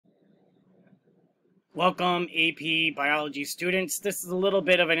Welcome, AP Biology students. This is a little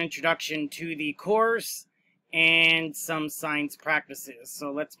bit of an introduction to the course and some science practices.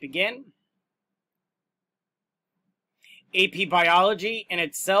 So let's begin. AP Biology in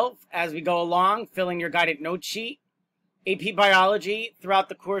itself, as we go along, fill in your guided note sheet. AP Biology, throughout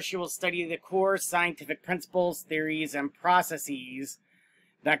the course, you will study the core scientific principles, theories, and processes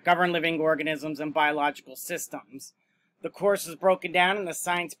that govern living organisms and biological systems. The course is broken down into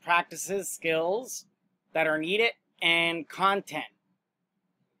science practices, skills that are needed, and content.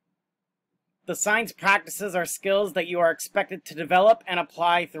 The science practices are skills that you are expected to develop and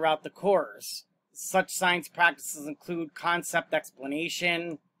apply throughout the course. Such science practices include concept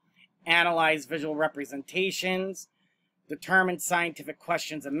explanation, analyze visual representations, determine scientific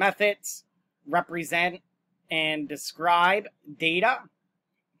questions and methods, represent and describe data,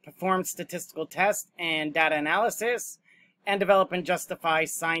 perform statistical tests and data analysis, and develop and justify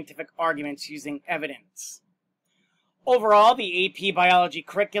scientific arguments using evidence. Overall, the AP Biology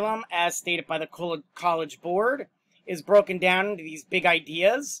curriculum, as stated by the College Board, is broken down into these big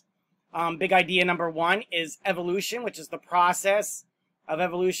ideas. Big idea number one is evolution, which is the process of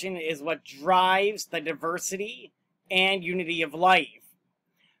evolution is what drives the diversity and unity of life.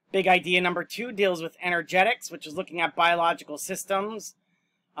 Big idea number two deals with energetics, which is looking at biological systems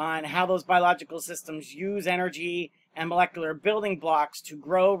and how those biological systems use energy and molecular building blocks to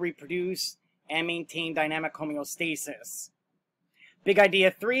grow, reproduce, and maintain dynamic homeostasis. Big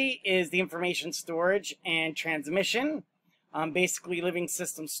idea three is the information storage and transmission. Basically, living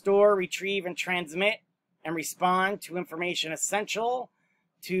systems store, retrieve, and transmit and respond to information essential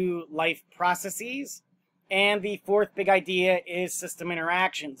to life processes. And the fourth big idea is system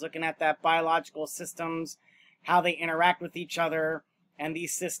interactions, looking at that biological systems, how they interact with each other, and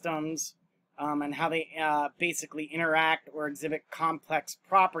these systems and how they basically interact or exhibit complex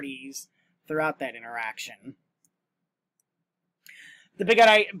properties throughout that interaction. The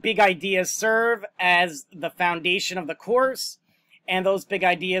big ideas serve as the foundation of the course, and those big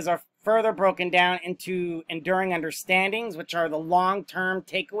ideas are further broken down into enduring understandings, which are the long-term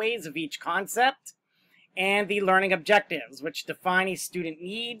takeaways of each concept, and the learning objectives, which define what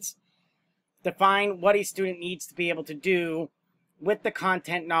a student needs to be able to do with the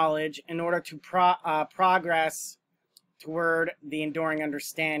content knowledge in order to progress toward the enduring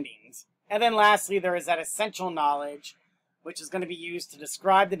understandings. And then lastly, there is that essential knowledge, which is going to be used to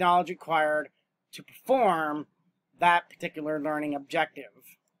describe the knowledge required to perform that particular learning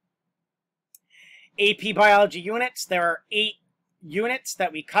objective. AP Biology units, there are 8 units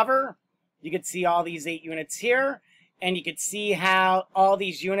that we cover. You can see all these 8 units here, and you can see how all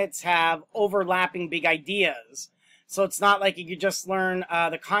these units have overlapping big ideas. So it's not like you could just learn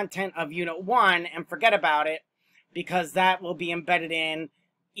the content of Unit 1 and forget about it, because that will be embedded in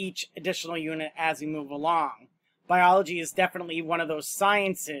each additional unit as we move along. Biology is definitely one of those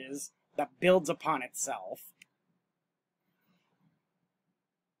sciences that builds upon itself.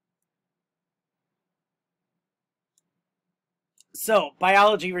 So,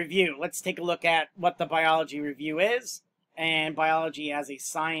 biology review. Let's take a look at what the biology review is, and biology as a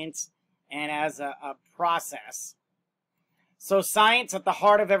science and as a process. So science at the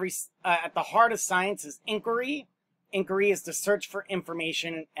heart of science is inquiry. Inquiry is the search for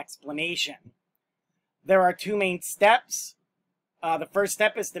information and explanation. There are 2 main steps. The first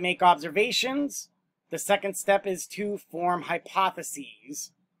step is to make observations. The second step is to form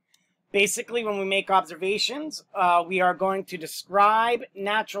hypotheses. Basically, when we make observations, we are going to describe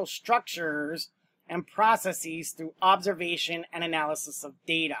natural structures and processes through observation and analysis of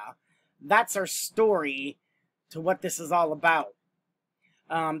data. That's our story to what this is all about.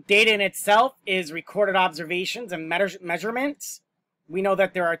 Data in itself is recorded observations and measurements. We know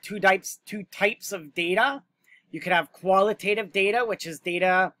that there are two types of data. You could have qualitative data, which is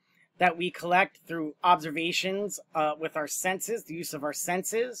data that we collect through observations with our senses, the use of our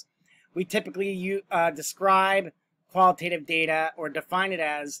senses. We typically describe qualitative data or define it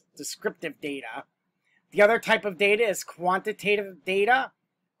as descriptive data. The other type of data is quantitative data.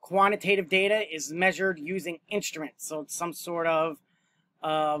 Quantitative data is measured using instruments, so it's some sort of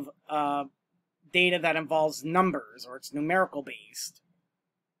data that involves numbers, or it's numerical based.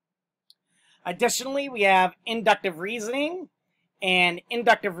 Additionally, we have inductive reasoning, and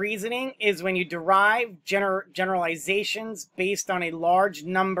inductive reasoning is when you derive generalizations based on a large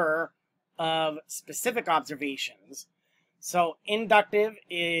number of specific observations. So inductive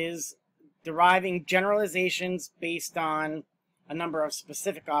is deriving generalizations based on a number of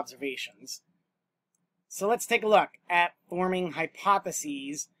specific observations. So let's take a look at forming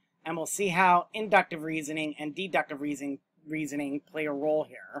hypotheses, and we'll see how inductive reasoning and deductive reasoning play a role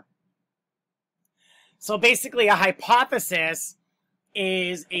here. So basically, a hypothesis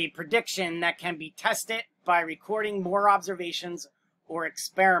is a prediction that can be tested by recording more observations or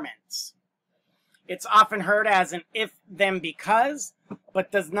experiments. It's often heard as an if, then, because,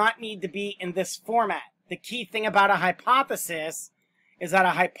 but does not need to be in this format. The key thing about a hypothesis is that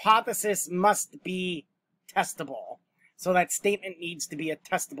a hypothesis must be testable. So that statement needs to be a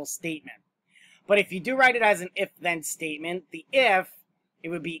testable statement. But if you do write it as an if-then statement, the if, it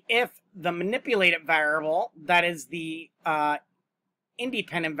would be if the manipulated variable, that is the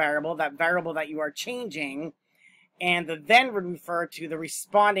independent variable, that variable that you are changing, and the then would refer to the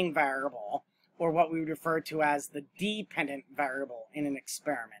responding variable, or what we would refer to as the dependent variable in an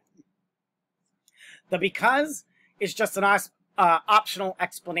experiment. The because is just an optional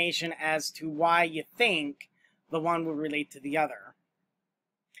explanation as to why you think the one will relate to the other.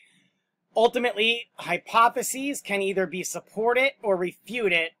 Ultimately, hypotheses can either be supported or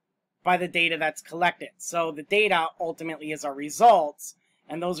refuted by the data that's collected. So the data ultimately is our results,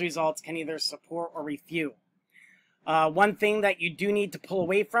 and those results can either support or refute. One thing that you do need to pull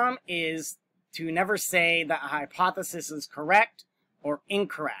away from is to never say that a hypothesis is correct or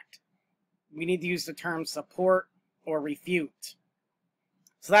incorrect. We need to use the term support or refute.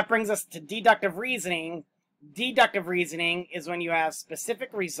 So that brings us to deductive reasoning. Deductive reasoning is when you have specific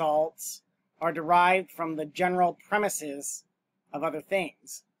results are derived from the general premises of other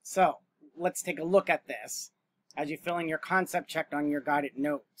things. So let's take a look at this as you fill in your concept check on your guided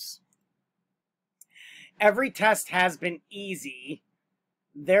notes. Every test has been easy,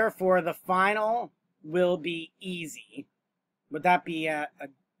 therefore the final will be easy. Would that be a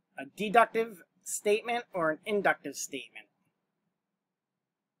deductive statement or an inductive statement?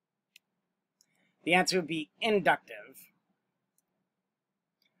 The answer would be inductive.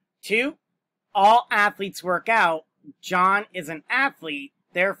 2, all athletes work out. John is an athlete,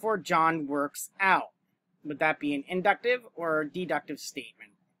 therefore John works out. Would that be an inductive or a deductive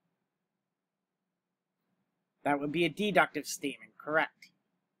statement? That would be a deductive statement, correct.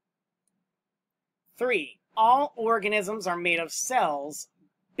 3, all organisms are made of cells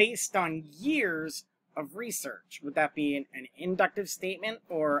based on years of research. Would that be an inductive statement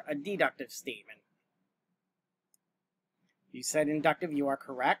or a deductive statement? You said inductive, you are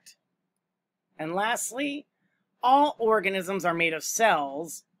correct. And lastly, all organisms are made of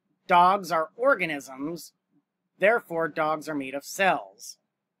cells. Dogs are organisms, therefore dogs are made of cells.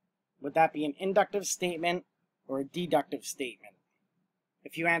 Would that be an inductive statement or a deductive statement?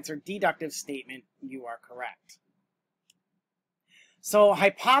 If you answer deductive statement, you are correct. So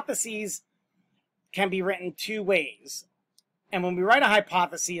hypotheses can be written 2 ways. And when we write a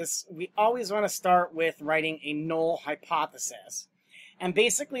hypothesis, we always want to start with writing a null hypothesis. And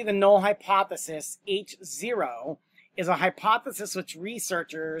basically the null hypothesis, H0, is a hypothesis which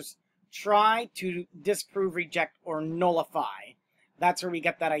researchers try to disprove, reject, or nullify. That's where we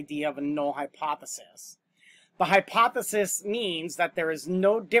get that idea of a null hypothesis. The hypothesis means that there is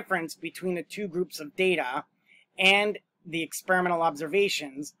no difference between the 2 groups of data, and the experimental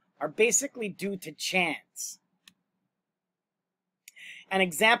observations are basically due to chance. An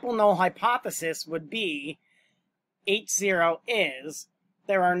example null hypothesis would be H0 is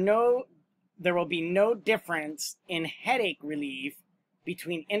there will be no difference in headache relief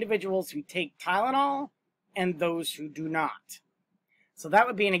between individuals who take Tylenol and those who do not. So that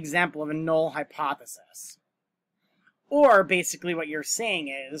would be an example of a null hypothesis. Or basically what you're saying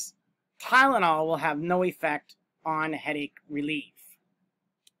is Tylenol will have no effect on headache relief.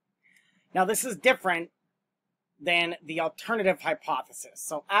 Now this is different than the alternative hypothesis.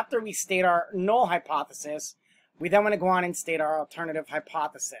 So after we state our null hypothesis, we then want to go on and state our alternative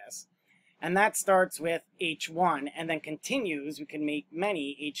hypothesis. And that starts with H1 and then continues. We can make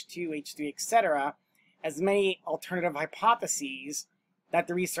many, H2, H3, etc., as many alternative hypotheses that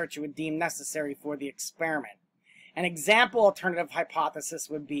the researcher would deem necessary for the experiment. An example alternative hypothesis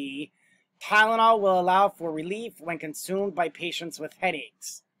would be Tylenol will allow for relief when consumed by patients with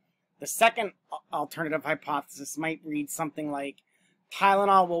headaches. The second alternative hypothesis might read something like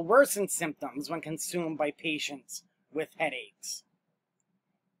Tylenol will worsen symptoms when consumed by patients with headaches.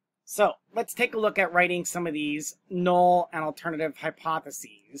 So let's take a look at writing some of these null and alternative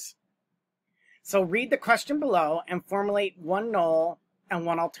hypotheses. So read the question below and formulate 1 null and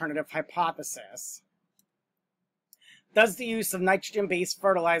 1 alternative hypothesis. Does the use of nitrogen-based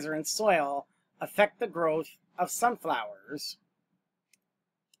fertilizer in soil affect the growth of sunflowers?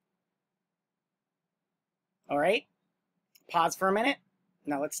 All right, pause for a minute.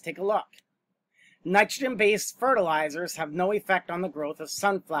 Now let's take a look. Nitrogen-based fertilizers have no effect on the growth of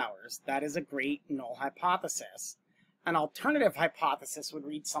sunflowers. That is a great null hypothesis. An alternative hypothesis would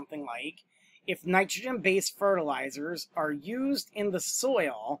read something like, If nitrogen-based fertilizers are used in the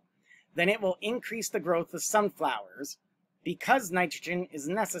soil, then it will increase the growth of sunflowers because nitrogen is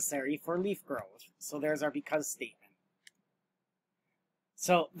necessary for leaf growth. So there's our because statement.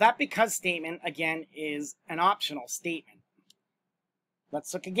 So that because statement, again, is an optional statement.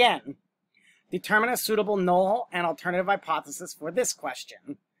 Let's look again. Determine a suitable null and alternative hypothesis for this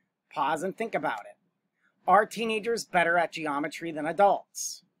question. Pause and think about it. Are teenagers better at geometry than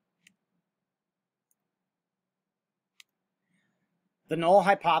adults? The null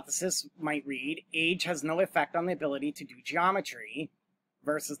hypothesis might read, age has no effect on the ability to do geometry,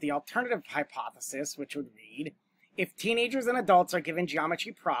 versus the alternative hypothesis, which would read, if teenagers and adults are given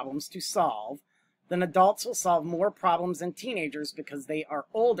geometry problems to solve, then adults will solve more problems than teenagers because they are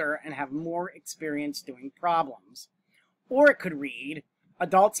older and have more experience doing problems. Or it could read,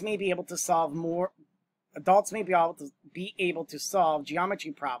 adults may be able to solve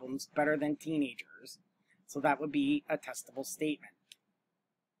geometry problems better than teenagers. So that would be a testable statement.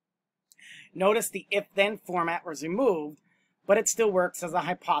 Notice the if-then format was removed, but it still works as a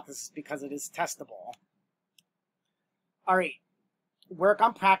hypothesis because it is testable. All right, work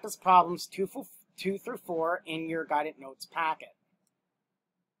on practice problems 2 through 4 in your guided notes packet.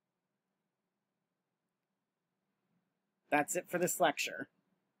 That's it for this lecture.